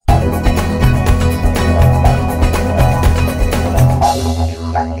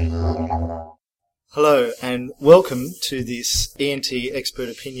Hello and welcome to this ENT Expert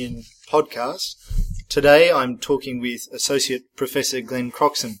Opinion podcast. Today I'm talking with Associate Professor Glen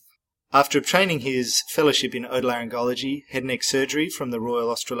Croxson. After obtaining his fellowship in otolaryngology, head and neck surgery from the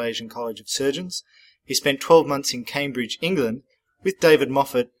Royal Australasian College of Surgeons, he spent 12 months in Cambridge, England, with David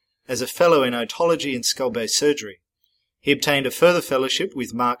Moffat as a fellow in otology and skull-base surgery. He obtained a further fellowship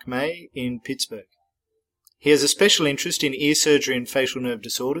with Mark May in Pittsburgh. He has a special interest in ear surgery and facial nerve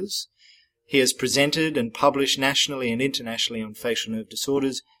disorders. He has presented and published nationally and internationally on facial nerve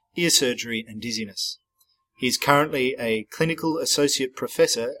disorders, ear surgery and dizziness. He is currently a clinical associate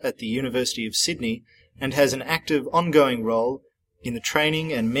professor at the University of Sydney and has an active ongoing role in the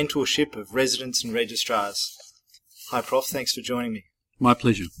training and mentorship of residents and registrars. Hi Prof, thanks for joining me. My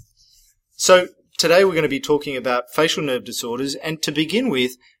pleasure. So today we're going to be talking about facial nerve disorders, and to begin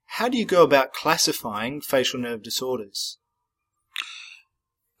with, how do you go about classifying facial nerve disorders?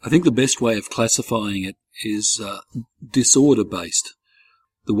 I think the best way of classifying it is disorder-based.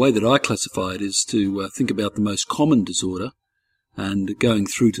 The way that I classify it is to think about the most common disorder and going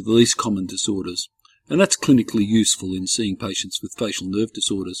through to the least common disorders. And that's clinically useful in seeing patients with facial nerve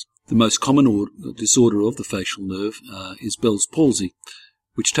disorders. The most common disorder of the facial nerve is Bell's palsy,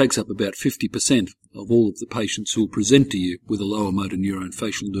 which takes up about 50% of all of the patients who will present to you with a lower motor neurone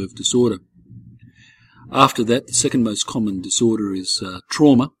facial nerve disorder. After that, the second most common disorder is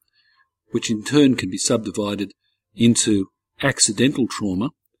trauma, which in turn can be subdivided into accidental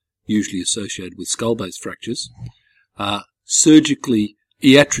trauma, usually associated with skull-base fractures, surgically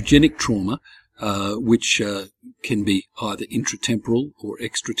iatrogenic trauma, which can be either intratemporal or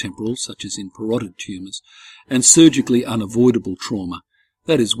extratemporal, such as in parotid tumours, and surgically unavoidable trauma.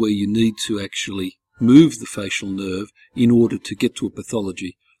 That is where you need to actually move the facial nerve in order to get to a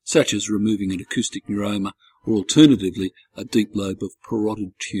pathology, such as removing an acoustic neuroma or alternatively a deep lobe of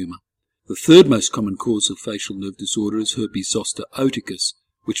parotid tumour. The third most common cause of facial nerve disorder is herpes zoster oticus,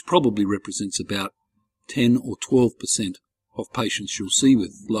 which probably represents about 10 or 12% of patients you'll see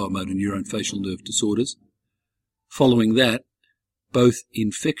with lower motor neurone facial nerve disorders. Following that, both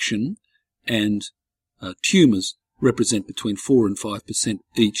infection and tumours represent between 4 and 5%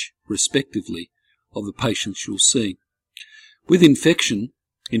 each, respectively, of the patients you'll see. With infection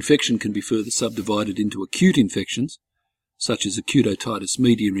can be further subdivided into acute infections, such as acute otitis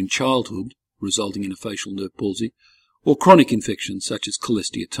media in childhood, resulting in a facial nerve palsy, or chronic infections such as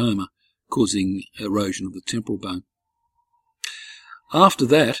cholesteatoma, causing erosion of the temporal bone. After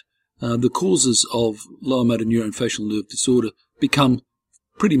that, the causes of lower motor neurone facial nerve disorder become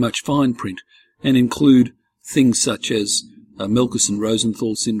pretty much fine print and include things such as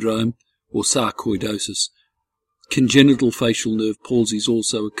Melkeson-Rosenthal syndrome or sarcoidosis. Congenital facial nerve palsies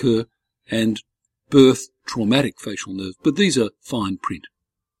also occur, and birth traumatic facial nerve, but these are fine print.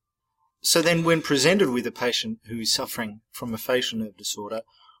 So then when presented with a patient who is suffering from a facial nerve disorder,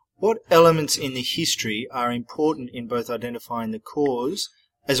 what elements in the history are important in both identifying the cause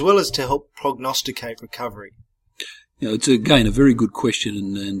as well as to help prognosticate recovery? It's again a very good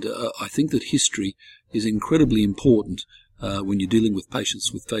question, and I think that history is incredibly important when you're dealing with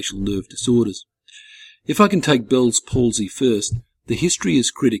patients with facial nerve disorders. If I can take Bell's palsy first, the history is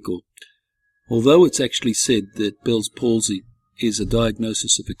critical. Although it's actually said that Bell's palsy is a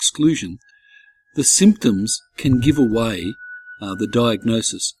diagnosis of exclusion, the symptoms can give away the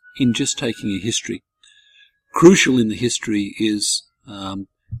diagnosis in just taking a history. Crucial in the history is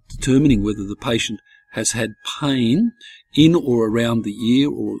determining whether the patient has had pain in or around the ear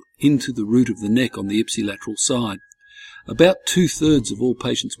or into the root of the neck on the ipsilateral side. About 2/3 of all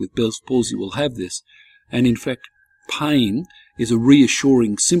patients with Bell's palsy will have this, and in fact pain is a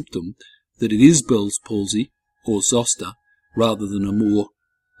reassuring symptom that it is Bell's palsy or zoster rather than a more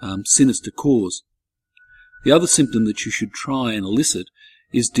sinister cause. The other symptom that you should try and elicit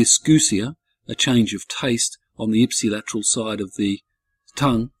is dysgeusia, a change of taste on the ipsilateral side of the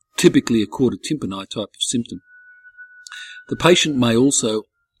tongue, typically a chorda tympani type of symptom. The patient may also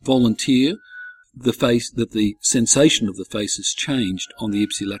volunteer that the sensation of the face has changed on the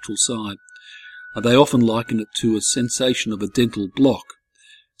ipsilateral side. They often liken it to a sensation of a dental block.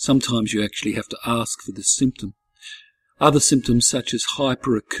 Sometimes you actually have to ask for this symptom. Other symptoms such as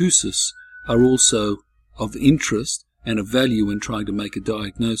hyperacusis are also of interest and of value when trying to make a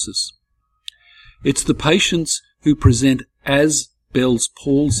diagnosis. It's the patients who present as Bell's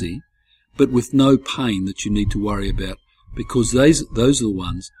palsy but with no pain that you need to worry about, because those are the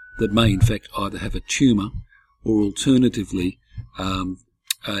ones that may in fact either have a tumour or alternatively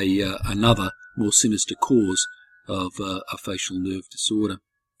another more sinister cause of a facial nerve disorder.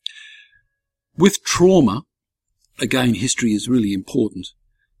 With trauma, again, history is really important.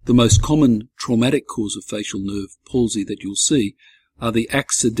 The most common traumatic cause of facial nerve palsy that you'll see are the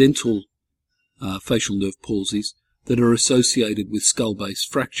accidental facial nerve palsies that are associated with skull-base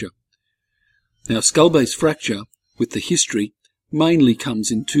fracture. Now, skull-base fracture, with the history, mainly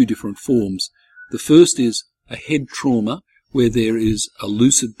comes in two different forms. The first is a head trauma, where there is a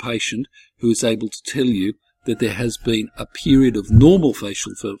lucid patient who is able to tell you that there has been a period of normal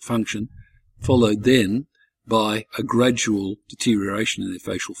facial function, followed then by a gradual deterioration in their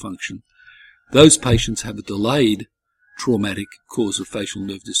facial function. Those patients have a delayed traumatic cause of facial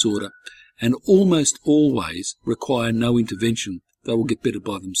nerve disorder and almost always require no intervention. They will get better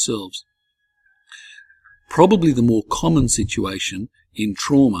by themselves. Probably the more common situation in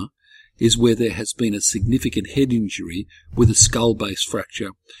trauma is where there has been a significant head injury with a skull-base fracture,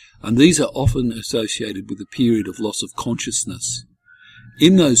 and these are often associated with a period of loss of consciousness.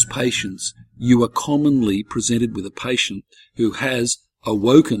 In those patients, you are commonly presented with a patient who has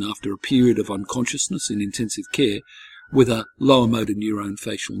awoken after a period of unconsciousness in intensive care with a lower motor neuron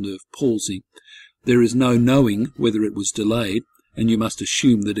facial nerve palsy. There is no knowing whether it was delayed, and you must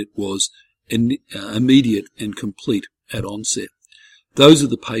assume that it was immediate and complete at onset. Those are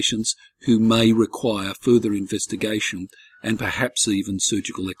the patients who may require further investigation and perhaps even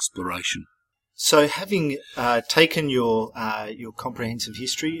surgical exploration. So having taken your comprehensive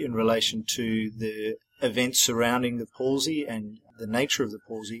history in relation to the events surrounding the palsy and the nature of the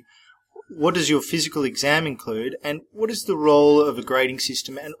palsy, what does your physical exam include, and what is the role of a grading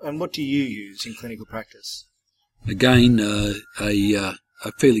system, and what do you use in clinical practice? Again,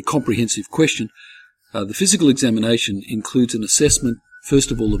 a fairly comprehensive question. The physical examination includes an assessment,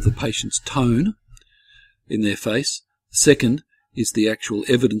 first of all, of the patient's tone in their face. Second is the actual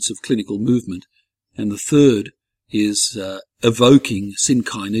evidence of clinical movement. And the third is evoking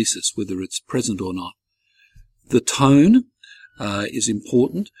synkinesis, whether it's present or not. The tone is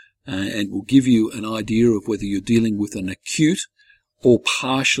important and will give you an idea of whether you're dealing with an acute or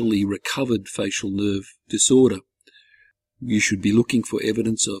partially recovered facial nerve disorder. You should be looking for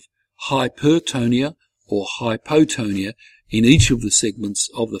evidence of hypertonia or hypotonia in each of the segments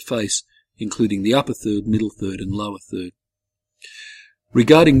of the face, including the upper third, middle third, and lower third.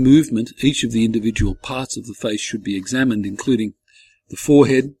 Regarding movement, each of the individual parts of the face should be examined, including the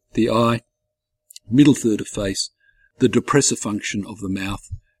forehead, the eye, middle third of face, the depressor function of the mouth,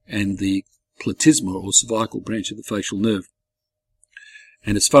 and the platysma or cervical branch of the facial nerve.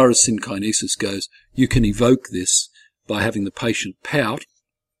 And as far as synkinesis goes, you can evoke this by having the patient pout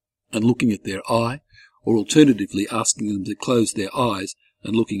and looking at their eye, or alternatively asking them to close their eyes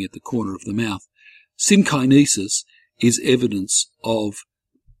and looking at the corner of the mouth. Synkinesis is evidence of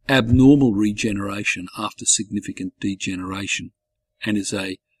abnormal regeneration after significant degeneration and is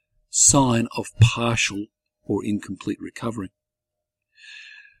a sign of partial or incomplete recovery.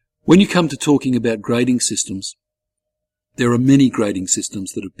 When you come to talking about grading systems, there are many grading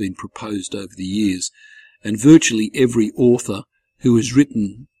systems that have been proposed over the years, and virtually every author who has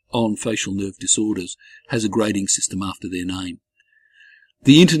written on facial nerve disorders has a grading system after their name.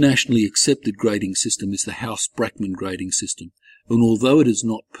 The internationally accepted grading system is the House-Brackman grading system, and although it is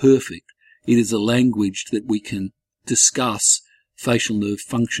not perfect, it is a language that we can discuss facial nerve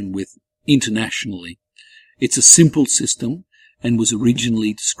function with internationally. It's a simple system and was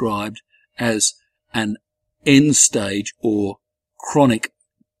originally described as an end-stage or chronic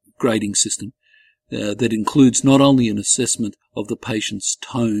grading system that includes not only an assessment of the patient's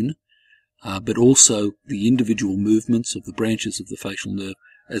tone, but also the individual movements of the branches of the facial nerve,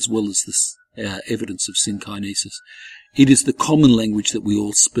 as well as the evidence of synkinesis. It is the common language that we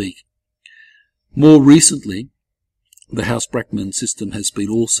all speak. More recently, the House-Brackman system has been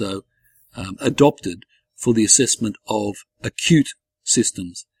also adopted for the assessment of acute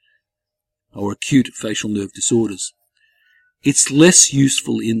systems or acute facial nerve disorders. It's less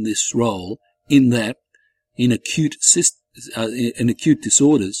useful in this role in that in acute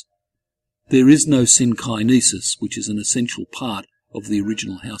disorders there is no synkinesis, which is an essential part of the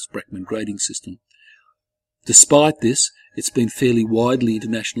original House-Brackman grading system. Despite this, it's been fairly widely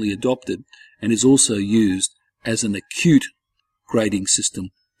internationally adopted and is also used as an acute grading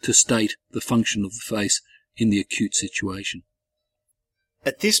system to state the function of the face in the acute situation.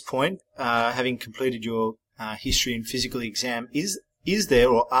 At this point, having completed your history and physical exam, is there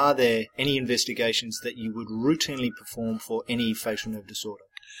or are there any investigations that you would routinely perform for any facial nerve disorder?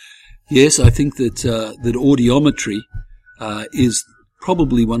 Yes, I think that audiometry is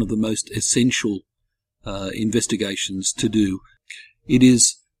probably one of the most essential investigations to do. It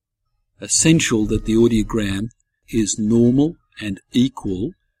is essential that the audiogram is normal and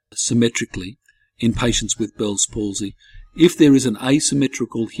equal symmetrically in patients with Bell's palsy. if there is an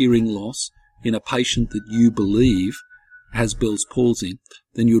asymmetrical hearing loss in a patient that you believe has Bell's palsy,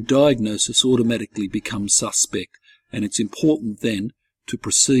 then your diagnosis automatically becomes suspect, and it's important then to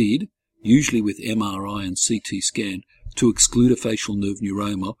proceed, usually with MRI and CT scan, to exclude a facial nerve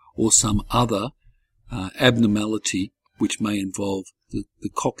neuroma or some other abnormality which may involve the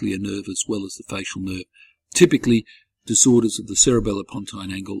cochlear nerve as well as the facial nerve, typically disorders of the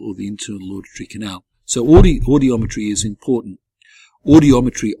cerebellopontine angle or the internal auditory canal. So audiometry is important.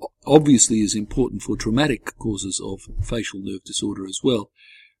 Audiometry obviously is important for traumatic causes of facial nerve disorder as well,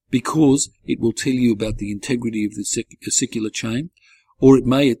 because it will tell you about the integrity of the acicular chain, or it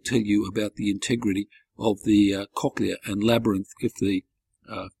may tell you about the integrity of the cochlea and labyrinth if the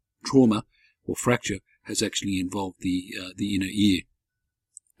trauma or fracture has actually involved the inner ear.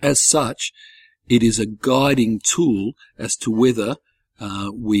 As such, it is a guiding tool as to whether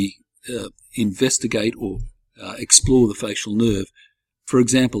we investigate or explore the facial nerve. For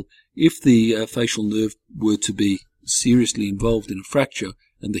example, if the facial nerve were to be seriously involved in a fracture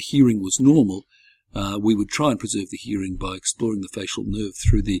and the hearing was normal, we would try and preserve the hearing by exploring the facial nerve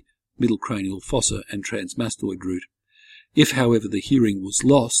through the middle cranial fossa and transmastoid route. If, however, the hearing was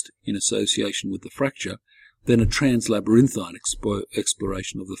lost in association with the fracture, then a translabyrinthine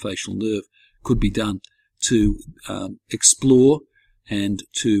exploration of the facial nerve could be done to explore and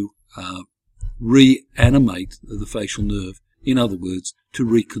to reanimate the facial nerve, in other words, to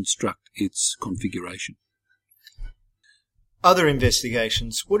reconstruct its configuration. Other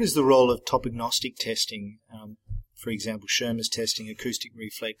investigations. What is the role of topognostic testing, for example, Schirmer's testing, acoustic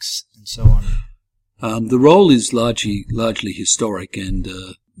reflex, and so on? The role is largely historic, and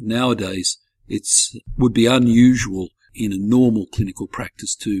nowadays would be unusual in a normal clinical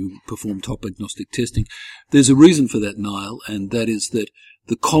practice to perform topognostic testing. There's a reason for that, Niall, and that is that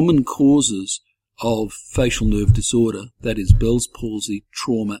the common causes of facial nerve disorder, that is Bell's palsy,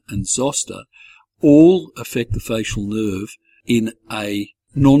 trauma, and zoster, all affect the facial nerve in a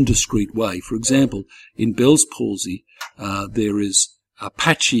non-discrete way. For example, in Bell's palsy, there is a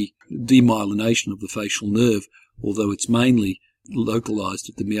patchy demyelination of the facial nerve, although it's mainly localized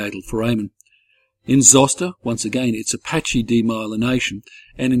at the meatal foramen. In zoster, once again, it's a patchy demyelination,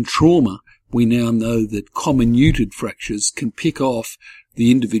 and in trauma, we now know that comminuted fractures can pick off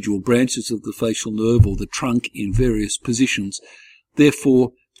the individual branches of the facial nerve or the trunk in various positions.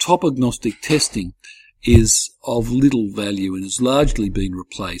 Therefore, topognostic testing is of little value and has largely been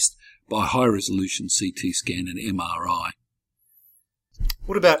replaced by high-resolution CT scan and MRI.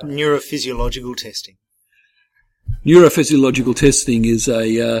 What about neurophysiological testing? Neurophysiological testing is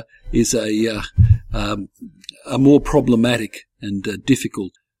a more problematic and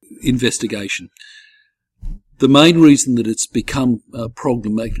difficult investigation. The main reason that it's become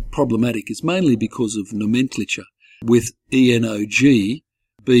problematic is mainly because of nomenclature, with ENOG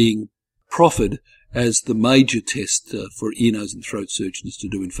being proffered as the major test for ear, nose and throat surgeons to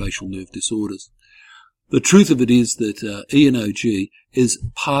do in facial nerve disorders. The truth of it is that ENOG is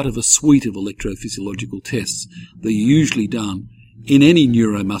part of a suite of electrophysiological tests that are usually done in any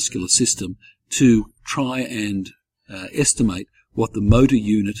neuromuscular system to try and estimate what the motor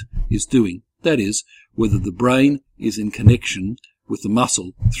unit is doing. That is, whether the brain is in connection with the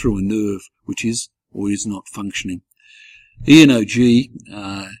muscle through a nerve which is or is not functioning. ENOG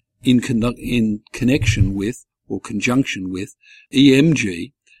in connection with or conjunction with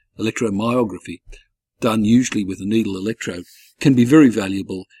EMG, electromyography, done usually with a needle electrode, can be very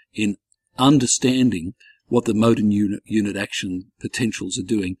valuable in understanding what the motor unit action potentials are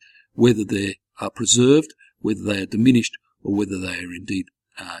doing, whether they are preserved, whether they are diminished, or whether they are indeed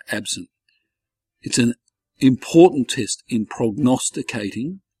absent. It's an important test in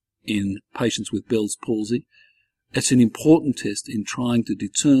prognosticating in patients with Bell's palsy. It's an important test in trying to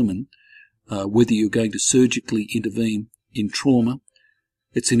determine whether you're going to surgically intervene in trauma.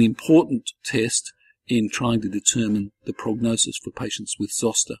 It's an important test in trying to determine the prognosis for patients with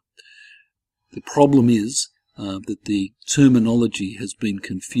zoster. The problem is that the terminology has been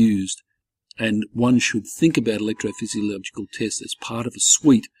confused, and one should think about electrophysiological tests as part of a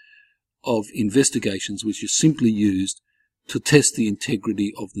suite of investigations which are simply used to test the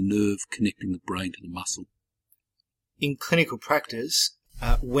integrity of the nerve connecting the brain to the muscle. In clinical practice,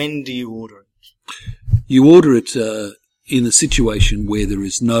 when do you order it? You order it in a situation where there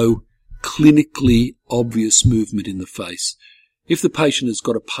is no clinically obvious movement in the face. If the patient has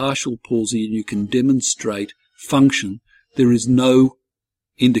got a partial palsy and you can demonstrate function, there is no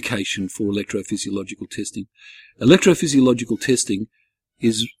indication for electrophysiological testing. Electrophysiological testing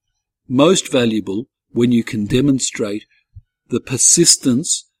is most valuable when you can demonstrate the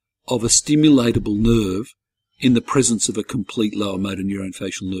persistence of a stimulatable nerve in the presence of a complete lower motor neurone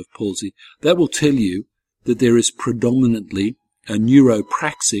facial nerve palsy, that will tell you that there is predominantly a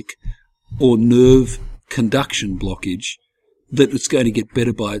neuropraxic or nerve conduction blockage that is going to get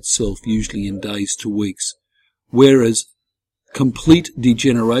better by itself, usually in days to weeks. Whereas complete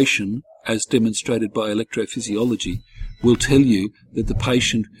degeneration, as demonstrated by electrophysiology, will tell you that the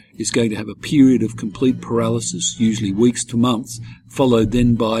patient is going to have a period of complete paralysis, usually weeks to months, followed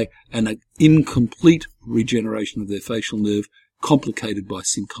then by an incomplete regeneration of their facial nerve, complicated by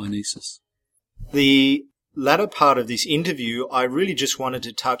synkinesis. The latter part of this interview, I really just wanted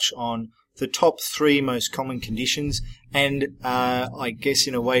to touch on the top 3 most common conditions and, I guess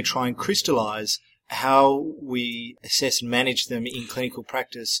in a way, try and crystallize how we assess and manage them in clinical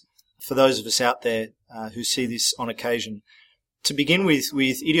practice for those of us out there who see this on occasion. To begin with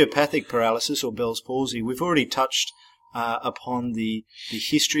idiopathic paralysis or Bell's palsy, we've already touched upon the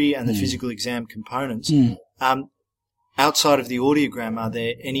history and the physical exam components. Outside of the audiogram, are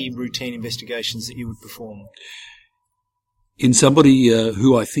there any routine investigations that you would perform? In somebody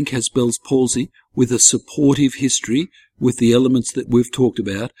who I think has Bell's palsy with a supportive history with the elements that we've talked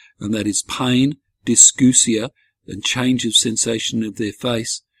about, and that is pain, dysgeusia, and change of sensation of their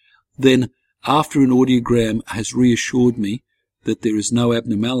face, then after an audiogram has reassured me that there is no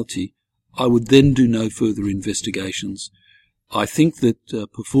abnormality, I would then do no further investigations. I think that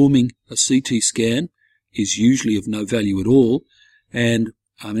performing a CT scan is usually of no value at all, and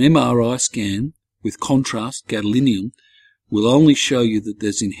an MRI scan with contrast, gadolinium, will only show you that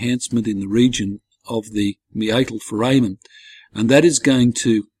there's enhancement in the region of the meatal foramen, and that is going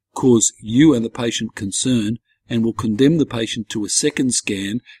to cause you and the patient concern and will condemn the patient to a second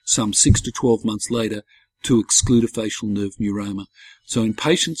scan some 6 to 12 months later to exclude a facial nerve neuroma. So in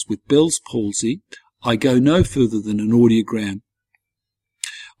patients with Bell's palsy, I go no further than an audiogram.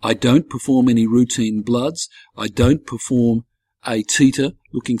 I don't perform any routine bloods. I don't perform a titer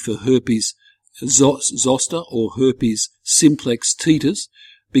looking for herpes zoster or herpes simplex titers,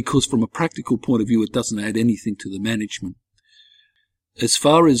 because from a practical point of view it doesn't add anything to the management. As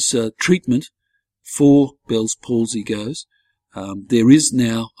far as treatment for Bell's palsy goes, there is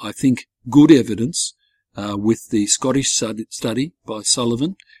now, I think, good evidence with the Scottish study by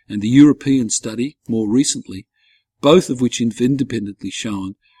Sullivan and the European study more recently, both of which have independently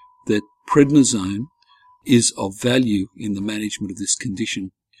shown that prednisone is of value in the management of this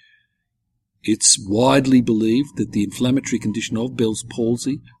condition. It's widely believed that the inflammatory condition of Bell's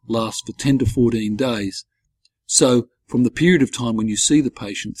palsy lasts for 10 to 14 days. So from the period of time when you see the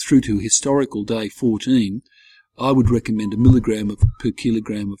patient through to historical day 14, I would recommend 1 milligram per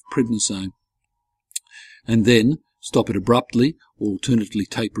kilogram of prednisone, and then stop it abruptly or alternatively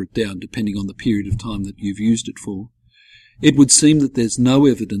taper it down depending on the period of time that you've used it for. It would seem that there's no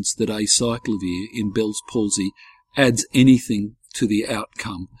evidence that acyclovir in Bell's palsy adds anything to the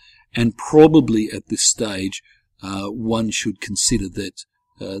outcome, and probably at this stage one should consider that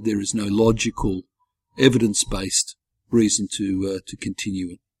there is no logical evidence-based reason to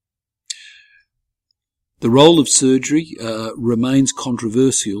continue it. The role of surgery remains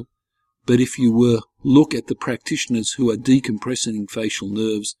controversial, but if you look at the practitioners who are decompressing facial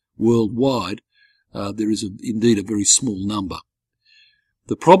nerves worldwide, there is indeed a very small number.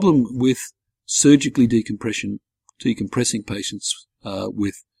 The problem with surgically decompressing patients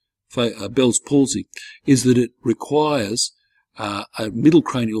with Bell's palsy is that it requires a middle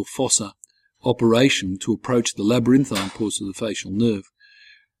cranial fossa operation to approach the labyrinthine portion of the facial nerve.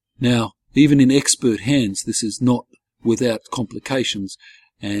 Now, even in expert hands, this is not without complications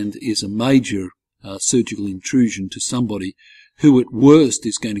and is a major surgical intrusion to somebody who at worst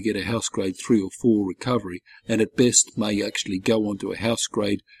is going to get a house grade 3 or 4 recovery, and at best may actually go on to a house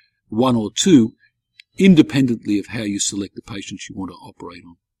grade 1 or 2, independently of how you select the patients you want to operate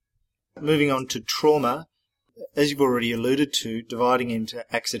on. Moving on to trauma, as you've already alluded to, dividing into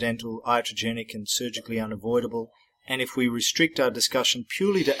accidental, iatrogenic and surgically unavoidable, and if we restrict our discussion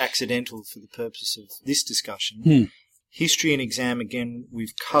purely to accidental for the purpose of this discussion, history and exam, again,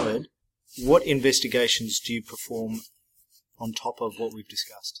 we've covered. What investigations do you perform on top of what we've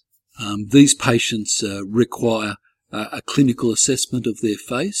discussed? These patients require a clinical assessment of their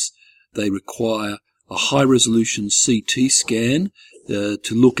face. They require a high-resolution CT scan to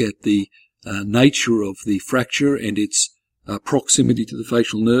look at the nature of the fracture and its proximity to the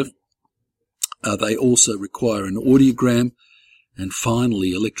facial nerve. They also require an audiogram, and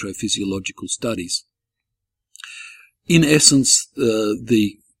finally electrophysiological studies. In essence,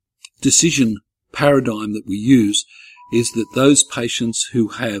 the decision paradigm that we use is that those patients who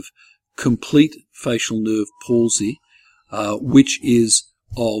have complete facial nerve palsy, which is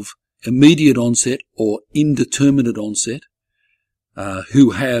of immediate onset or indeterminate onset,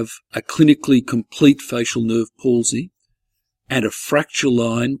 who have a clinically complete facial nerve palsy and a fracture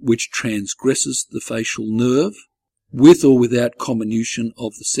line which transgresses the facial nerve, with or without comminution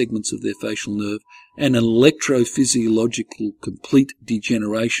of the segments of their facial nerve, and an electrophysiological complete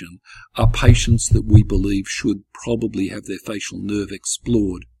degeneration, are patients that we believe should probably have their facial nerve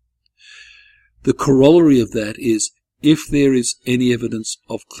explored. The corollary of that is, if there is any evidence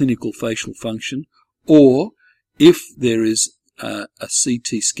of clinical facial function, or if there is a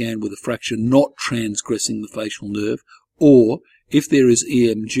CT scan with a fracture not transgressing the facial nerve, or if there is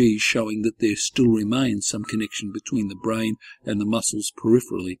EMG showing that there still remains some connection between the brain and the muscles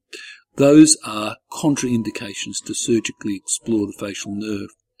peripherally, those are contraindications to surgically explore the facial nerve.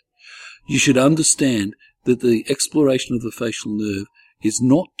 You should understand that the exploration of the facial nerve is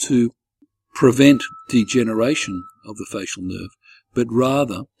not to prevent degeneration of the facial nerve, but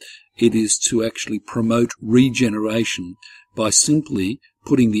rather it is to actually promote regeneration by simply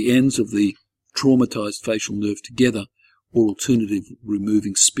putting the ends of the traumatized facial nerve together, or alternatively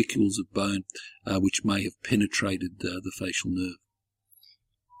removing spicules of bone which may have penetrated the facial nerve.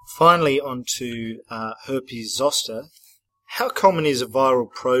 Finally, on to herpes zoster. How common is a viral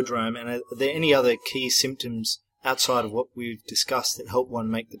prodrome, and are there any other key symptoms outside of what we've discussed that help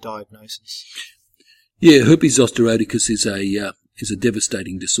one make the diagnosis? Yeah, herpes zoster oticus is a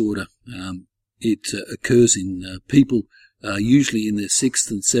devastating disorder. It occurs in people usually in their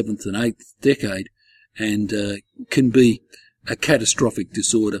 6th and 7th and 8th decade, and can be a catastrophic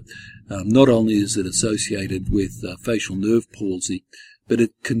disorder. Not only is it associated with facial nerve palsy, but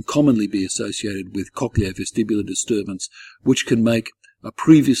it can commonly be associated with cochleovestibular disturbance, which can make a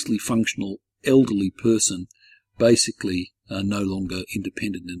previously functional elderly person basically no longer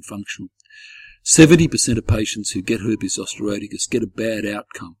independent and functional. 70% of patients who get herpes zoster oticus get a bad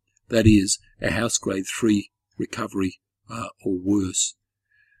outcome, that is, a house grade 3 recovery or worse.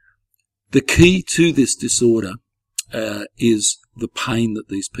 The key to this disorder is the pain that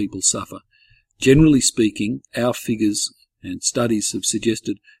these people suffer. Generally speaking, our figures and studies have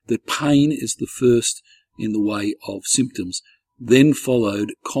suggested that pain is the first in the way of symptoms, then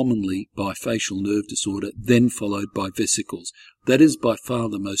followed commonly by facial nerve disorder, then followed by vesicles. That is by far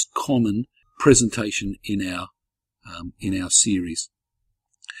the most common presentation in our series.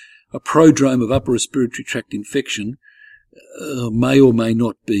 A prodrome of upper respiratory tract infection may or may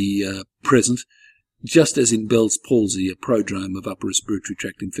not be present, just as in Bell's palsy, a prodrome of upper respiratory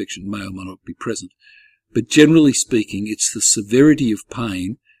tract infection may or may not be present. But generally speaking, it's the severity of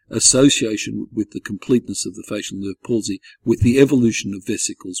pain, association with the completeness of the facial nerve palsy, with the evolution of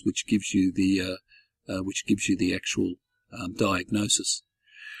vesicles, which gives you the actual diagnosis.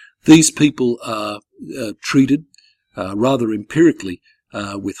 These people are treated rather empirically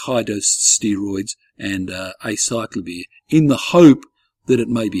with high-dose steroids and acyclovir in the hope that it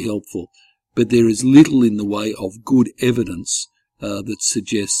may be helpful, but there is little in the way of good evidence that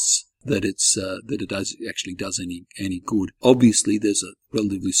suggests that it actually does any good. Obviously, there's a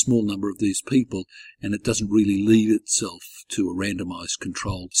relatively small number of these people, and it doesn't really lend itself to a randomized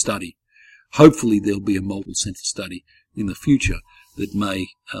controlled study. Hopefully, there'll be a multiple-center study in the future that may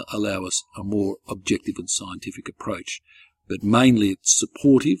allow us a more objective and scientific approach. But mainly it's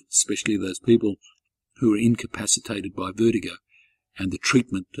supportive, especially those people who are incapacitated by vertigo, and the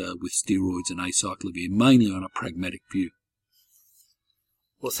treatment with steroids and acyclovir, mainly on a pragmatic view.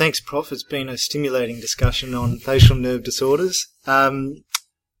 Well, thanks, Prof. It's been a stimulating discussion on facial nerve disorders.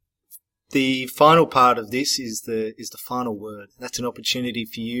 The final part of this is the final word. That's an opportunity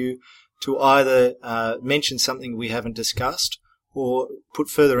for you to either mention something we haven't discussed, or put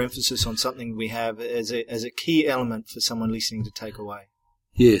further emphasis on something we have as a key element for someone listening to take away.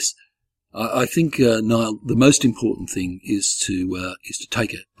 Yes, I think, Niall, the most important thing is to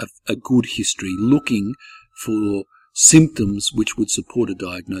take a good history, looking for symptoms which would support a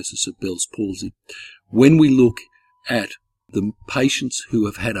diagnosis of Bell's palsy. When we look at the patients who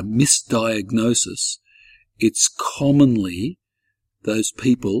have had a misdiagnosis, it's commonly those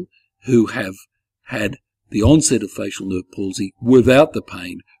people who have had the onset of facial nerve palsy without the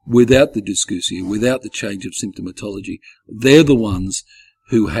pain, without the dysgeusia, without the change of symptomatology. They're the ones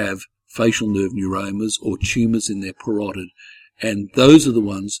who have facial nerve neuromas or tumours in their parotid, and those are the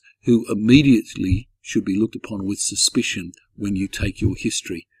ones who immediately should be looked upon with suspicion when you take your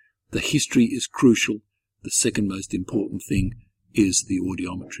history. The history is crucial. The second most important thing is the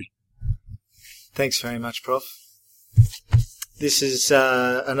audiometry. Thanks very much, Prof. This is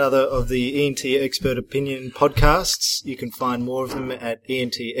another of the ENT Expert Opinion podcasts. You can find more of them at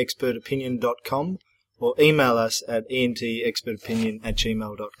entexpertopinion.com or email us at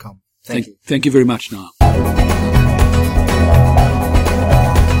entexpertopinion@gmail.com. Thank you. Thank you very much, Niall.